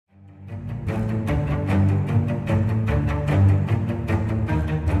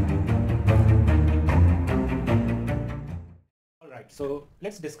Alright, so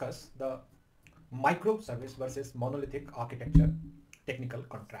let's discuss the microservice versus monolithic architecture technical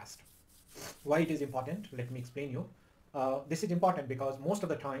contrast. Why it is important? Let me explain you. This is important because most of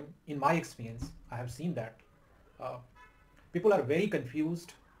the time, in my experience, I have seen that uh, people are very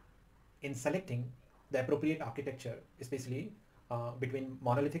confused in selecting the appropriate architecture, especially between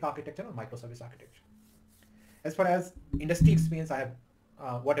monolithic architecture or microservice architecture. As far as industry experience, I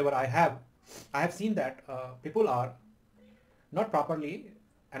have whatever I have seen that people are not properly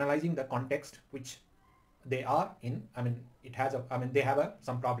analyzing the context which they are in. I mean, they have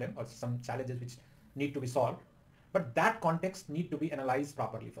some problem or some challenges which need to be solved, but that context need to be analyzed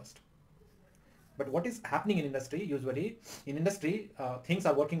properly first. But what is happening in industry, usually in industry, things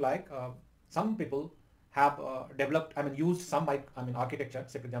are working like some people have developed, used some, architecture,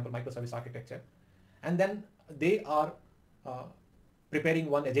 say for example, microservice architecture, and then they are uh, preparing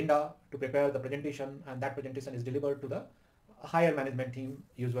one agenda to prepare the presentation, and that presentation is delivered to the higher management team,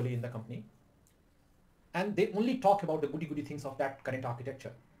 usually in the company. And they only talk about the goody-goody things of that current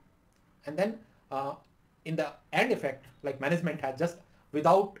architecture. And then in the end effect, like management has just,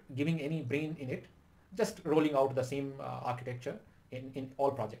 without giving any brain in it, just rolling out the same architecture in all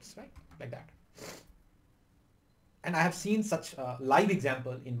projects, right? Like that. And I have seen such live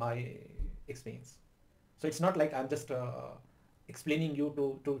example in my experience. So it's not like I'm just explaining you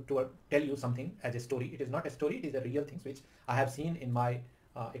to tell you something as a story. It is not a story, it is a real things which I have seen in my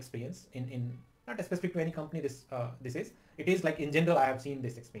experience in not specific to any company. It is like in general I have seen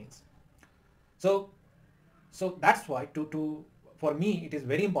this experience. So that's why for me it is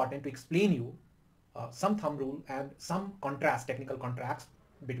very important to explain you some thumb rule and some technical contrast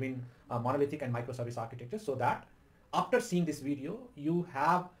between monolithic and microservice architecture, so that after seeing this video you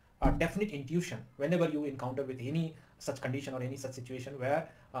have a definite intuition whenever you encounter with any such condition or any such situation where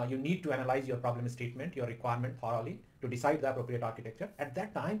you need to analyze your problem statement, your requirement thoroughly to decide the appropriate architecture. At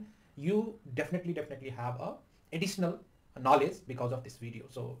that time you definitely have a additional knowledge because of this video.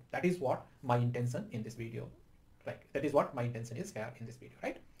 So that is what my intention in this video, right? That is what my intention is here in this video,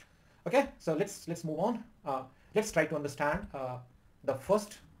 right? Okay, so let's move on. Let's try to understand the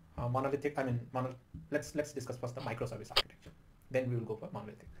first monolithic. Let's discuss first the microservice architecture. Then we will go for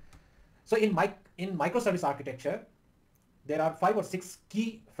monolithic. So in microservice architecture, there are 5 or 6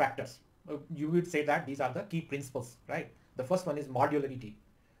 key factors. You would say that these are the key principles, right? The first one is modularity,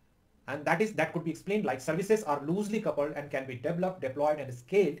 and that could be explained like services are loosely coupled and can be developed, deployed, and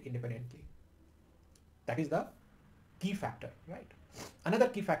scaled independently. That is the key factor, right? Another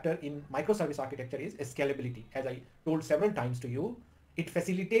key factor in microservice architecture is scalability. As I told several times to you, it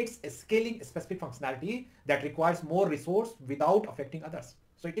facilitates scaling specific functionality that requires more resource without affecting others.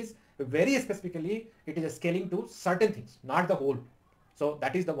 So it is very specifically, it is scaling to certain things, not the whole. So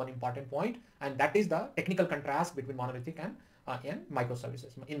that is the one important point, and that is the technical contrast between monolithic and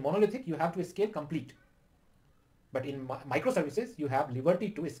microservices. In monolithic, you have to scale complete. But in microservices, you have liberty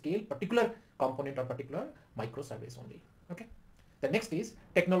to scale particular component or particular microservice only. Okay. The next is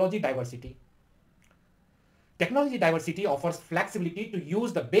technology diversity. Technology diversity offers flexibility to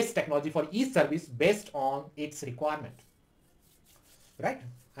use the best technology for each service based on its requirement, right?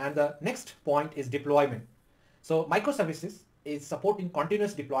 And the next point is deployment. So microservices is supporting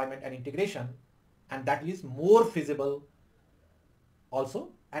continuous deployment and integration, and that is more feasible also.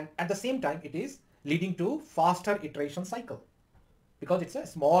 And at the same time, it is leading to faster iteration cycle because it's a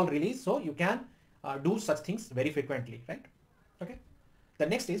small release, so you can do such things very frequently, right? Okay. The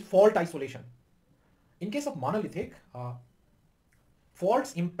next is fault isolation. In case of monolithic,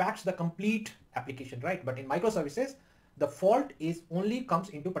 faults impacts the complete application, right? But in microservices, the fault is only comes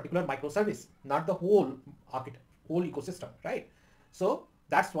into particular microservice, not the whole ecosystem, right? So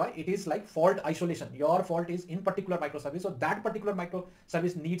that's why it is like fault isolation. Your fault is in particular microservice, so that particular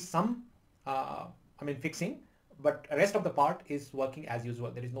microservice needs some fixing, but rest of the part is working as usual.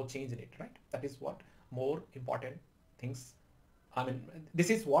 There is no change in it, right? That is what more important things.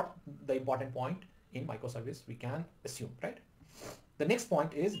 This is what the important point in microservice we can assume, right? The next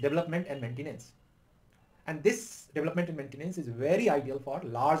point is development and maintenance. And this development and maintenance is very ideal for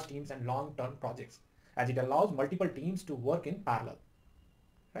large teams and long-term projects, as it allows multiple teams to work in parallel,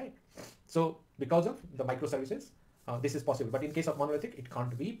 right? So because of the microservices, this is possible. But in case of monolithic, it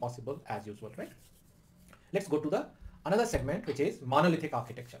can't be possible as usual, right? Let's go to another segment, which is monolithic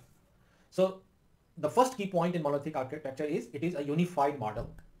architecture. So the first key point in monolithic architecture is it is a unified model,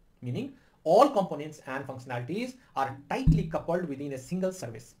 meaning all components and functionalities are tightly coupled within a single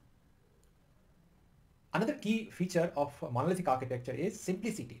service. Another key feature of monolithic architecture is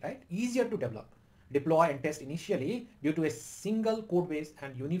simplicity, right? Easier to develop, deploy, and test initially due to a single code base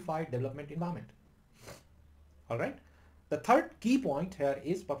and unified development environment. All right. The third key point here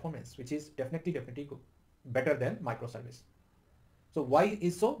is performance, which is definitely good, better than microservice. So why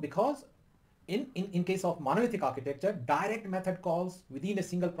is so? Because in case of monolithic architecture, direct method calls within a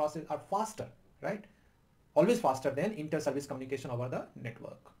single process are faster, right? Always faster than inter-service communication over the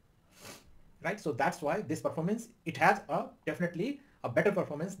network, right? So that's why this performance, it has definitely a better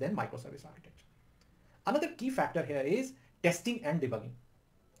performance than microservice architecture. Another key factor here is testing and debugging.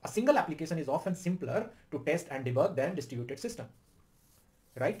 A single application is often simpler to test and debug than distributed system,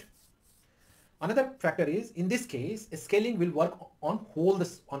 right? Another factor is, in this case, scaling will work on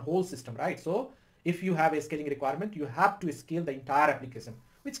whole system, right? So if you have a scaling requirement, you have to scale the entire application,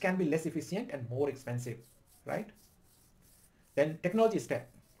 which can be less efficient and more expensive, right? Then technology stack.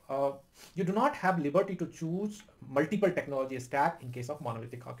 You do not have liberty to choose multiple technology stack in case of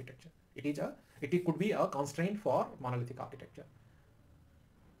monolithic architecture. It could be a constraint for monolithic architecture.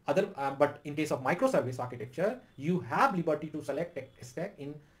 But in case of microservice architecture, you have liberty to select tech stack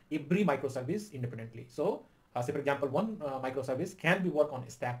in every microservice independently. So say for example, one microservice can be work on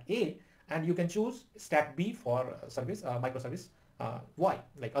stack A, and you can choose stack B for microservice Y,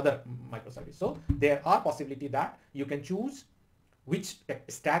 like other microservice. So there are possibility that you can choose which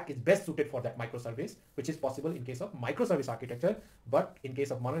stack is best suited for that microservice, which is possible in case of microservice architecture, but in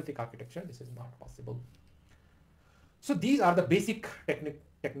case of monolithic architecture, this is not possible. So these are the basic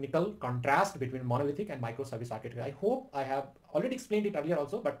technical contrast between monolithic and microservice architecture. I hope I have already explained it earlier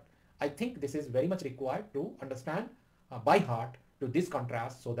also, but I think this is very much required to understand by heart to this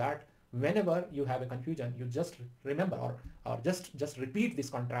contrast, so that whenever you have a confusion, you just remember or just repeat this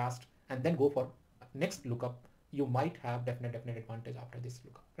contrast and then go for next lookup. You might have definite advantage after this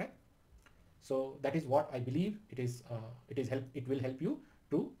lookup, right? So that is what I believe it will help you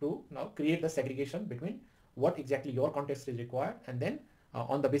to now create the segregation between what exactly your context is required, and then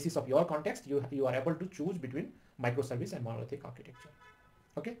on the basis of your context, you are able to choose between microservice and monolithic architecture.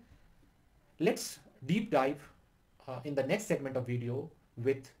 Okay, let's deep dive in the next segment of video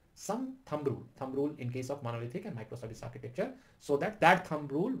with some thumb rule in case of monolithic and microservice architecture, so that thumb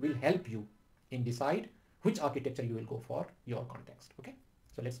rule will help you in decide which architecture you will go for your context. Okay,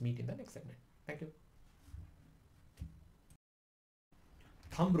 so let's meet in the next segment. Thank you.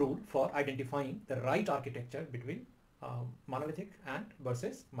 Thumb rule for identifying the right architecture between monolithic and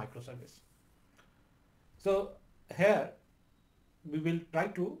versus microservice. So here we will try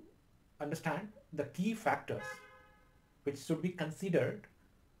to understand the key factors which should be considered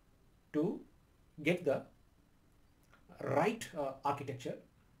to get the right architecture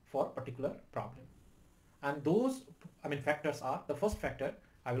for particular problem. And those factors are, the first factor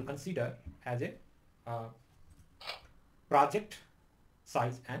I will consider as a project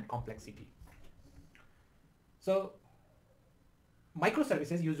size and complexity. So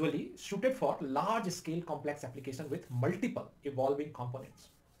microservices usually suited for large scale complex application with multiple evolving components,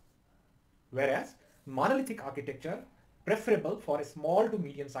 whereas monolithic architecture preferable for a small to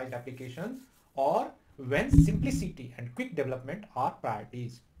medium sized application or when simplicity and quick development are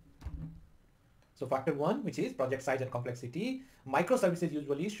priorities. So factor one, which is project size and complexity, microservices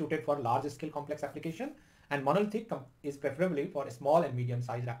usually suited for large scale complex application, and monolithic is preferably for a small and medium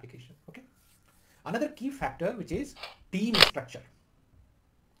sized application. Okay. Another key factor, which is team structure.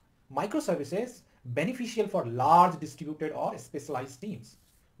 Microservices beneficial for large distributed or specialized teams,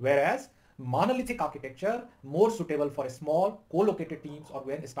 whereas monolithic architecture more suitable for a small co-located teams or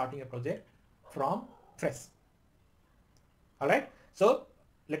when starting a project from fresh. All right. So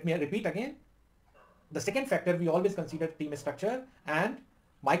let me repeat again. The second factor, we always consider team structure, and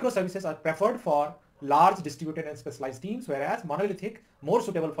microservices are preferred for large distributed and specialized teams, whereas monolithic more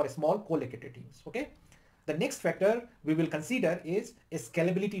suitable for small co-located teams. Okay. The next factor we will consider is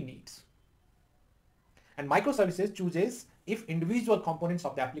scalability needs. And microservices chooses if individual components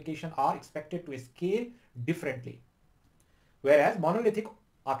of the application are expected to scale differently, whereas monolithic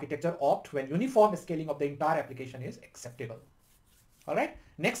architecture opt when uniform scaling of the entire application is acceptable. All right.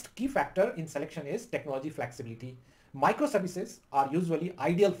 Next key factor in selection is technology flexibility. Microservices are usually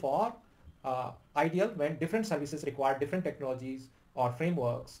ideal when different services require different technologies or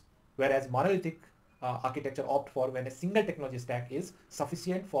frameworks, whereas monolithic architecture opt for when a single technology stack is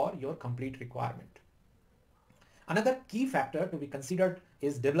sufficient for your complete requirement. Another key factor to be considered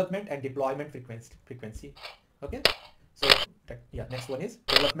is development and deployment frequency. Okay. So yeah, next one is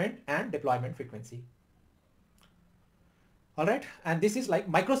development and deployment frequency. All right, and this is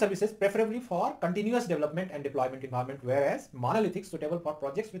like microservices preferably for continuous development and deployment environment, whereas monolithic suitable for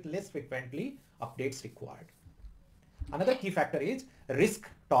projects with less frequently updates required. Another key factor is risk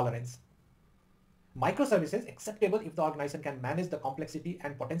tolerance. Microservices acceptable if the organization can manage the complexity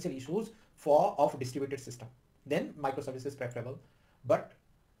and potential issues of distributed system. then microservice is preferable. But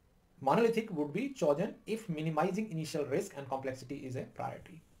monolithic would be chosen if minimizing initial risk and complexity is a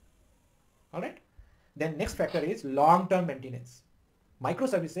priority. All right. Then next factor is long-term maintenance.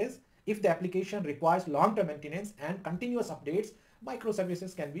 Microservices, if the application requires long-term maintenance and continuous updates,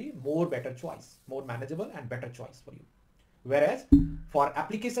 microservices can be more manageable and better choice for you. Whereas for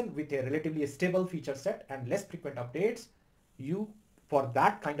application with a relatively stable feature set and less frequent updates, for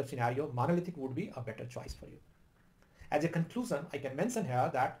that kind of scenario, monolithic would be a better choice for you. As a conclusion, I can mention here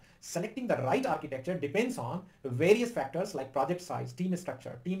that selecting the right architecture depends on various factors like project size, team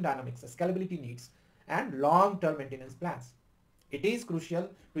structure, team dynamics, scalability needs, and long-term maintenance plans. It is crucial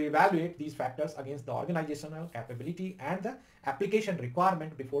to evaluate these factors against the organizational capability and the application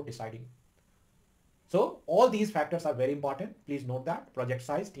requirement before deciding. So all these factors are very important. Please note that: project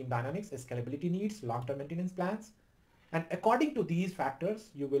size, team dynamics, scalability needs, long-term maintenance plans. And according to these factors,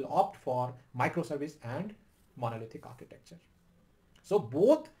 you will opt for microservice and monolithic architecture. So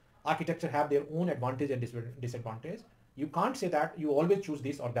both architecture have their own advantage and disadvantage. You can't say that you always choose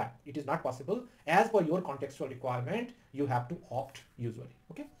this or that. It is not possible. As per your contextual requirement, you have to opt usually.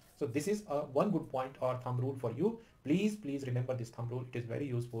 Okay. So this is one good point or thumb rule for you. Please remember this thumb rule. It is very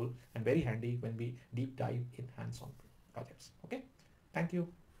useful and very handy when we deep dive in hands-on projects. Okay. Thank you.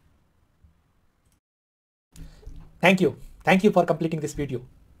 Thank you for completing this video.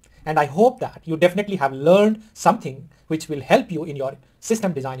 And I hope that you definitely have learned something which will help you in your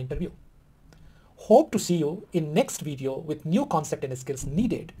system design interview. Hope to see you in next video with new concept and skills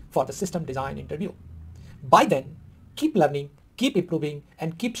needed for the system design interview. By then, keep learning, keep improving,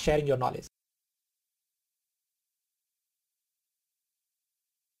 and keep sharing your knowledge.